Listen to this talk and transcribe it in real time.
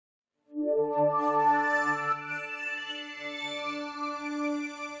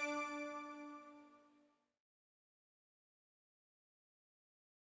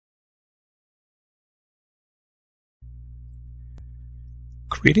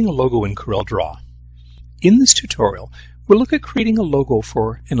Creating a logo in CorelDRAW. In this tutorial, we'll look at creating a logo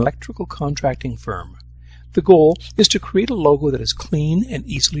for an electrical contracting firm. The goal is to create a logo that is clean and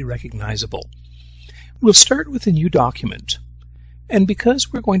easily recognizable. We'll start with a new document. And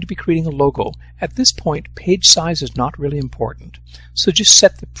because we're going to be creating a logo, at this point page size is not really important. So just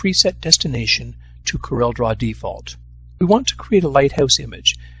set the preset destination to CorelDRAW default. We want to create a lighthouse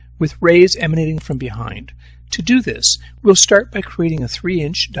image with rays emanating from behind. To do this, we'll start by creating a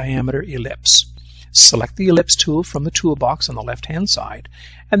 3-inch diameter ellipse. Select the ellipse tool from the toolbox on the left-hand side,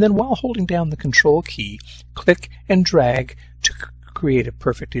 and then while holding down the Control key, click and drag to create a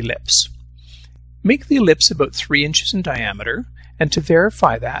perfect ellipse. Make the ellipse about 3 inches in diameter, and to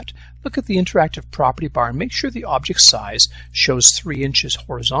verify that, look at the interactive property bar and make sure the object size shows 3 inches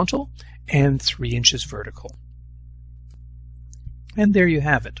horizontal and 3 inches vertical. And there you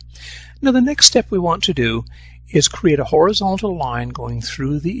have it. Now the next step we want to do is create a horizontal line going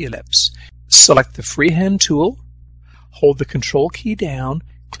through the ellipse. Select the freehand tool, hold the Control key down,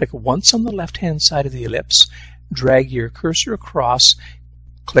 click once on the left-hand side of the ellipse, drag your cursor across,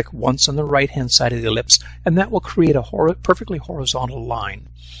 click once on the right-hand side of the ellipse, and that will create a perfectly horizontal line.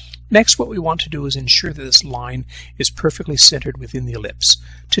 Next, what we want to do is ensure that this line is perfectly centered within the ellipse.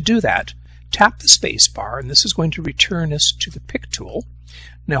 To do that, tap the space bar, and this is going to return us to the Pick tool.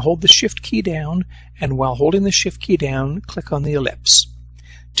 Now hold the Shift key down, and while holding the Shift key down, click on the ellipse.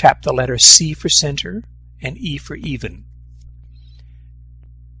 Tap the letter C for center and E for even.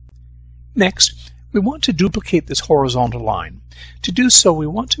 Next, we want to duplicate this horizontal line. To do so, we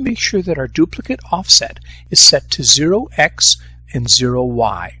want to make sure that our duplicate offset is set to 0x and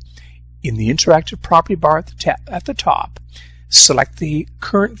 0y. In the interactive property bar at the top, select the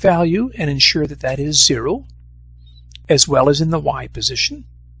current value and ensure that that is 0, as well as in the Y position.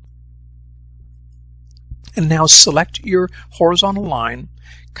 And now select your horizontal line,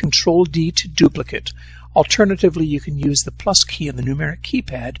 Control D to duplicate. Alternatively, you can use the plus key on the numeric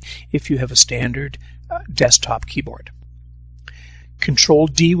keypad if you have a standard desktop keyboard. Control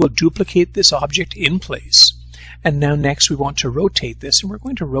D will duplicate this object in place. And now next we want to rotate this, and we're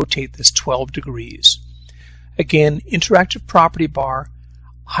going to rotate this 12 degrees. Again, interactive property bar,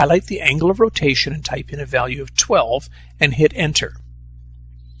 highlight the angle of rotation and type in a value of 12 and hit enter.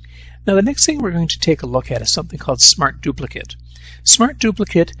 Now the next thing we're going to take a look at is something called Smart Duplicate. Smart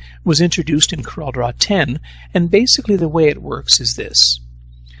Duplicate was introduced in CorelDRAW 10, and basically the way it works is this.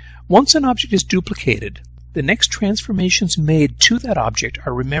 Once an object is duplicated, the next transformations made to that object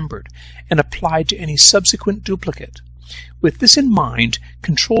are remembered and applied to any subsequent duplicate. With this in mind,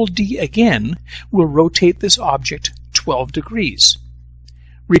 Control D again will rotate this object 12 degrees.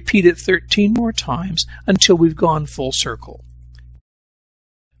 Repeat it 13 more times until we've gone full circle.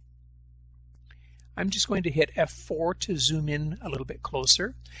 I'm just going to hit F4 to zoom in a little bit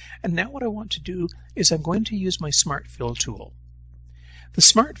closer. And now what I want to do is I'm going to use my Smart Fill tool. The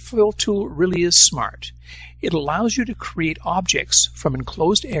Smart Fill tool really is smart. It allows you to create objects from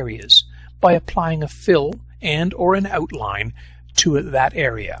enclosed areas by applying a fill and or an outline to that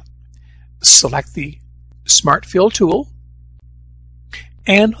area. Select the Smart Fill tool,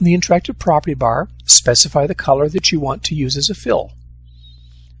 and on the interactive property bar, specify the color that you want to use as a fill.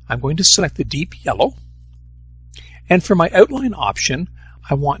 I'm going to select the deep yellow, and for my outline option,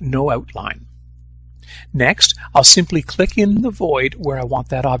 I want no outline. Next, I'll simply click in the void where I want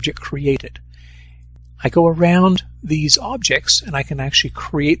that object created. I go around these objects and I can actually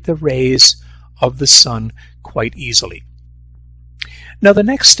create the rays of the sun quite easily. Now the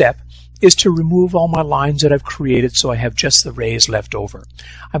next step is to remove all my lines that I've created so I have just the rays left over.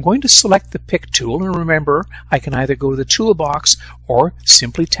 I'm going to select the Pick tool, and remember I can either go to the toolbox or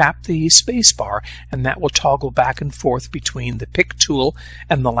simply tap the space bar, and that will toggle back and forth between the Pick tool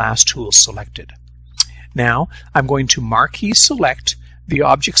and the last tool selected. Now I'm going to marquee select the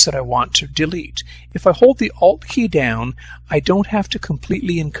objects that I want to delete. If I hold the Alt key down, I don't have to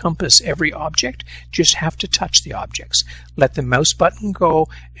completely encompass every object, just have to touch the objects. Let the mouse button go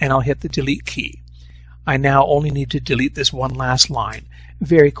and I'll hit the Delete key. I now only need to delete this one last line.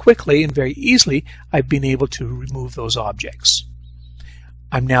 Very quickly and very easily, I've been able to remove those objects.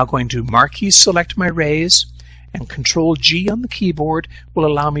 I'm now going to marquee select my rays, and Control G on the keyboard will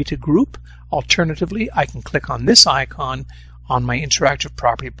allow me to group. Alternatively, I can click on this icon on my interactive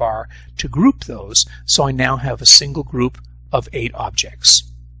property bar to group those, so I now have a single group of 8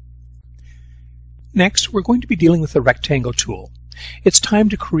 objects. Next, we're going to be dealing with the rectangle tool. It's time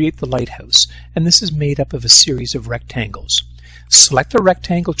to create the lighthouse, and this is made up of a series of rectangles. Select the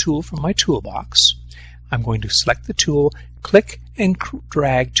rectangle tool from my toolbox. I'm going to select the tool, click and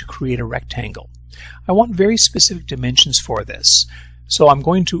drag to create a rectangle. I want very specific dimensions for this. So I'm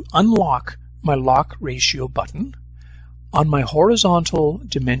going to unlock my lock ratio button. On my horizontal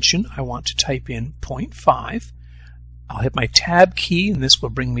dimension, I want to type in 0.5. I'll hit my tab key, and this will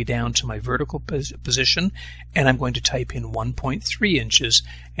bring me down to my vertical position, and I'm going to type in 1.3 inches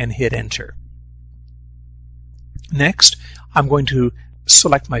and hit enter. Next, I'm going to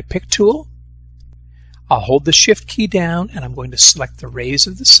select my pick tool. I'll hold the shift key down, and I'm going to select the rays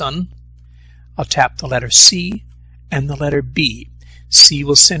of the sun. I'll tap the letter C and the letter B. C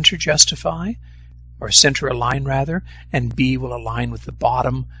will center justify, or center align rather, and B will align with the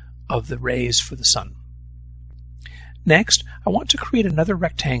bottom of the rays for the sun. Next, I want to create another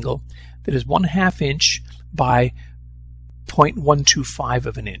rectangle that is 1/2 inch by 0.125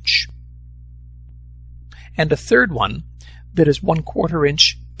 of an inch, and a third one that is 1/4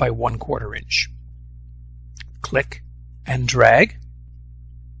 inch by 1/4 inch. Click and drag,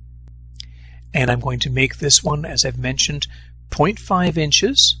 and I'm going to make this one, as I've mentioned, 0.5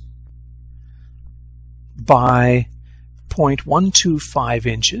 inches by 0.125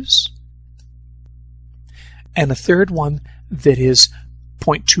 inches, and a third one that is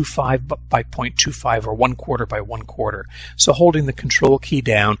 0.25 by 0.25, or 1/4 by 1/4. So holding the control key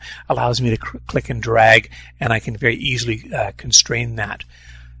down allows me to click and drag, and I can very easily constrain that.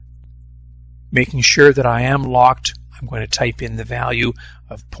 Making sure that I am locked, I'm going to type in the value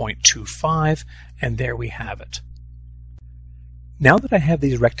of 0.25, and there we have it. Now that I have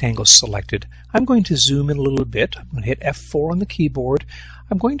these rectangles selected, I'm going to zoom in a little bit. I'm going to hit F4 on the keyboard.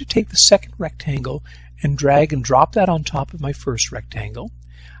 I'm going to take the second rectangle and drag and drop that on top of my first rectangle.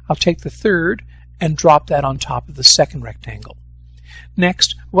 I'll take the third and drop that on top of the second rectangle.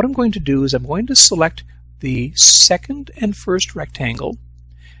 Next, what I'm going to do is I'm going to select the second and first rectangle,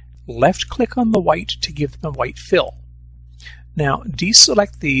 left click on the white to give them a white fill. Now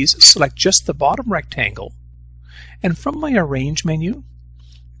deselect these, select just the bottom rectangle, and from my Arrange menu,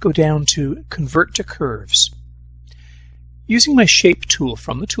 go down to Convert to Curves. Using my Shape tool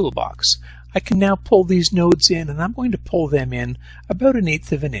from the toolbox, I can now pull these nodes in, and I'm going to pull them in about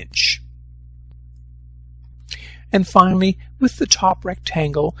 1/8 of an inch. And finally, with the top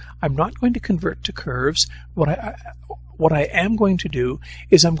rectangle, I'm not going to convert to curves. What I am going to do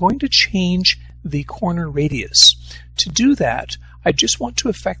is I'm going to change the corner radius. To do that, I just want to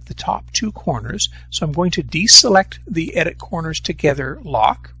affect the top 2 corners, so I'm going to deselect the Edit Corners Together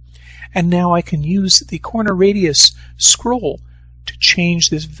lock, and now I can use the corner radius scroll to change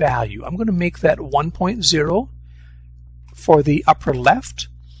this value. I'm going to make that 1.0 for the upper left,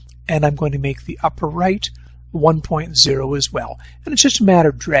 and I'm going to make the upper right 1.0 as well. And it's just a matter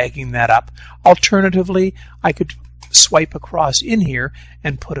of dragging that up. Alternatively, I could swipe across in here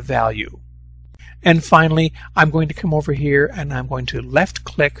and put a value. And finally, I'm going to come over here and I'm going to left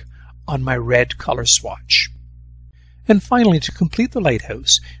click on my red color swatch. And finally, to complete the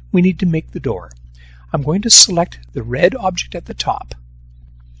lighthouse, we need to make the door. I'm going to select the red object at the top.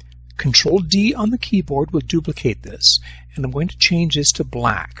 Control D on the keyboard will duplicate this, and I'm going to change this to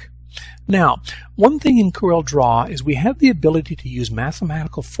black. Now, one thing in CorelDRAW is we have the ability to use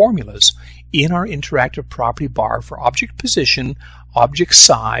mathematical formulas in our interactive property bar for object position, object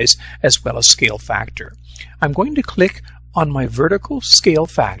size, as well as scale factor. I'm going to click on my vertical scale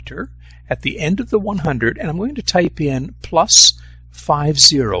factor at the end of the 100, and I'm going to type in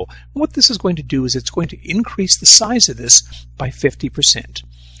 +50. What this is going to do is it's going to increase the size of this by 50%.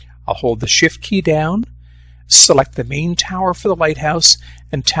 I'll hold the Shift key down, select the main tower for the lighthouse,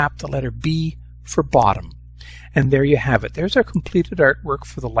 and tap the letter B for bottom. And there you have it. There's our completed artwork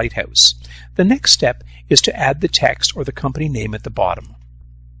for the lighthouse. The next step is to add the text or the company name at the bottom.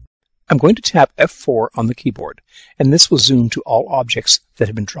 I'm going to tap F4 on the keyboard, and this will zoom to all objects that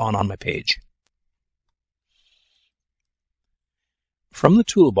have been drawn on my page. From the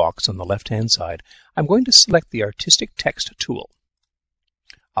toolbox on the left-hand side, I'm going to select the Artistic Text tool.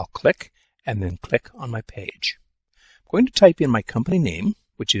 I'll click and then click on my page. I'm going to type in my company name,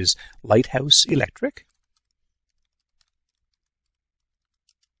 which is Lighthouse Electric.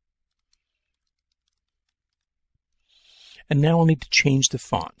 And now I'll need to change the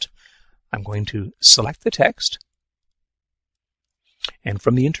font. I'm going to select the text, and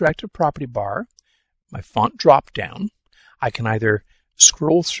from the interactive property bar, my font drop down, I can either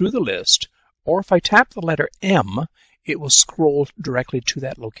scroll through the list, or if I tap the letter M, it will scroll directly to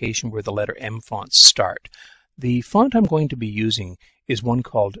that location where the letter M fonts start. The font I'm going to be using is one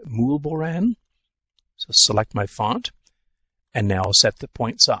called Moulboran. So select my font, and now I'll set the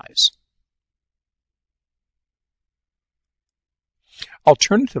point size.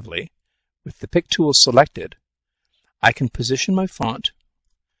 Alternatively, with the pick tool selected, I can position my font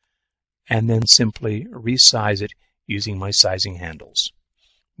and then simply resize it using my sizing handles.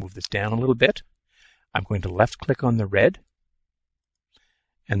 Move this down a little bit. I'm going to left click on the red,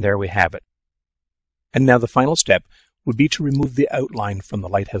 and there we have it. And now the final step would be to remove the outline from the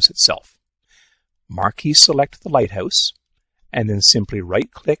lighthouse itself. Marquee select the lighthouse, and then simply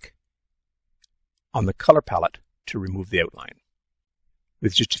right-click on the color palette to remove the outline.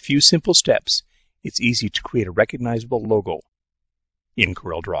 With just a few simple steps, it's easy to create a recognizable logo in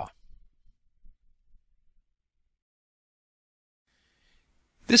CorelDRAW.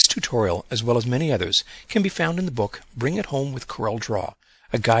 This tutorial, as well as many others, can be found in the book Bring It Home with CorelDRAW,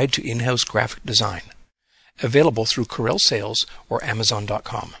 a guide to in-house graphic design, available through Corel Sales or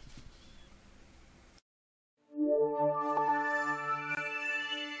Amazon.com.